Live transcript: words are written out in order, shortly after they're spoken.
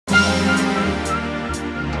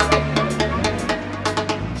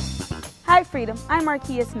iFreedom, I'm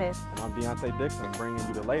Markia Smith. And I'm Deontay Dixon, bringing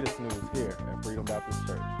you the latest news here at Freedom Baptist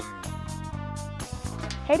Church.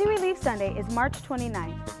 Haiti Relief Sunday is March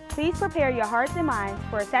 29th. Please prepare your hearts and minds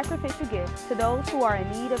for a sacrificial gift to those who are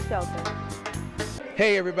in need of shelter.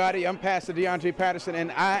 Hey everybody, I'm Pastor DeAndre Patterson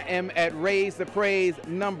and I am at Raise the Praise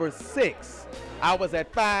number 6. I was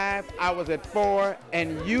at 5, I was at 4,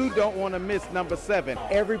 and you don't want to miss number 7.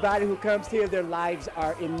 Everybody who comes here, their lives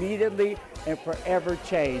are immediately and forever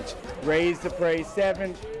changed. Raise the Praise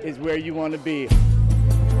 7 is where you want to be.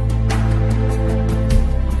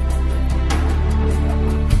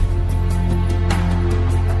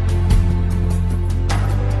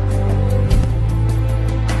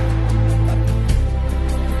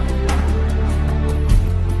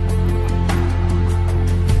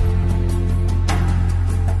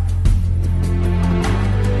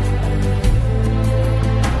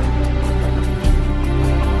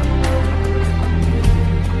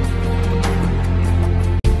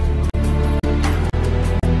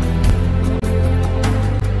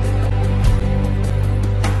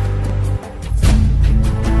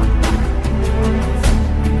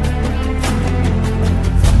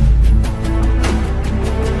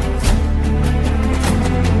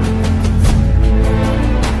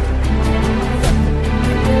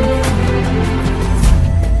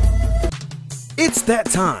 It's that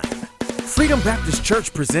time. Freedom Baptist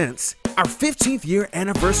Church presents our 15th year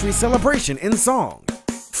anniversary celebration in song.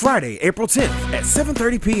 Friday, April 10th at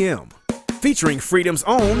 7:30 p.m. Featuring Freedom's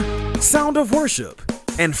own Sound of Worship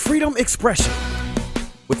and Freedom Expression.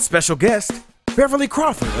 With special guest, Beverly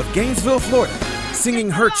Crawford of Gainesville, Florida, singing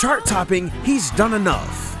her chart-topping He's Done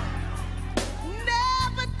Enough.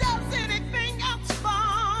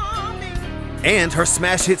 And her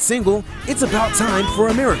smash hit single, It's About Time for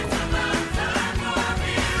a Miracle.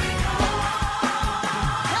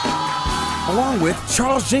 Along with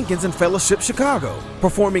Charles Jenkins and Fellowship Chicago,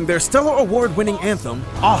 performing their Stellar Award-winning anthem,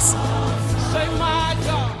 Awesome.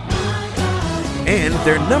 And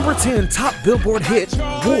their number 10 top Billboard hit,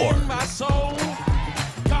 War.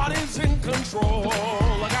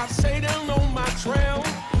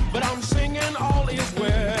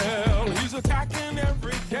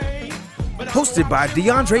 Hosted by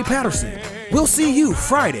DeAndre Patterson. We'll see you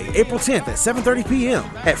Friday, April 10th at 7:30 p.m.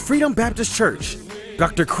 at Freedom Baptist Church.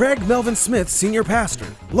 Dr. Craig Melvin Smith, Senior Pastor,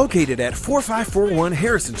 located at 4541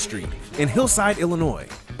 Harrison Street in Hillside, Illinois.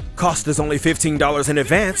 Cost is only $15 in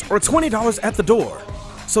advance or $20 at the door.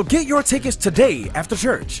 So get your tickets today after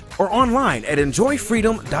church or online at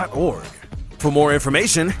enjoyfreedom.org. For more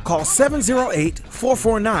information, call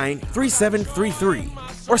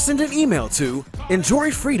 708-449-3733 or send an email to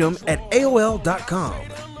enjoyfreedom@aol.com.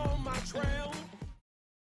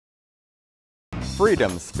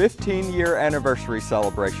 Freedom's 15-year anniversary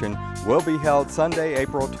celebration will be held Sunday,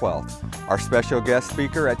 April 12th. Our special guest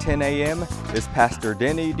speaker at 10 a.m. is Pastor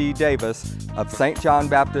Denny D. Davis of St. John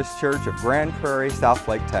Baptist Church of Grand Prairie,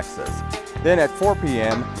 Southlake, Texas. Then at 4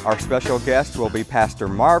 p.m., our special guest will be Pastor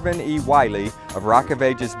Marvin E. Wiley of Rock of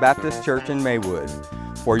Ages Baptist Church in Maywood.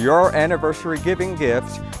 For your anniversary giving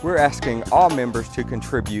gift, we're asking all members to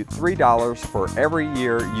contribute $3 for every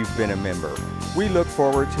year you've been a member. We look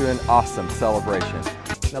forward to an awesome celebration.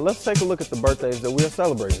 Now let's take a look at the birthdays that we are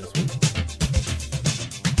celebrating this week.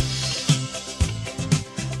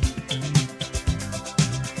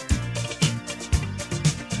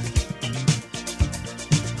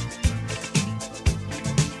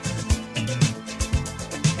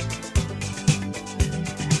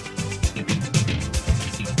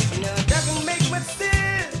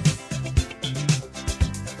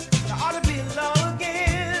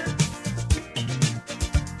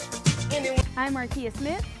 I'm Markia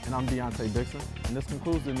Smith. And I'm Deontay Dixon. And this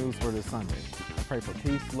concludes the news for this Sunday. I pray for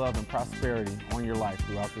peace, love, and prosperity on your life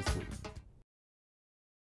throughout this week.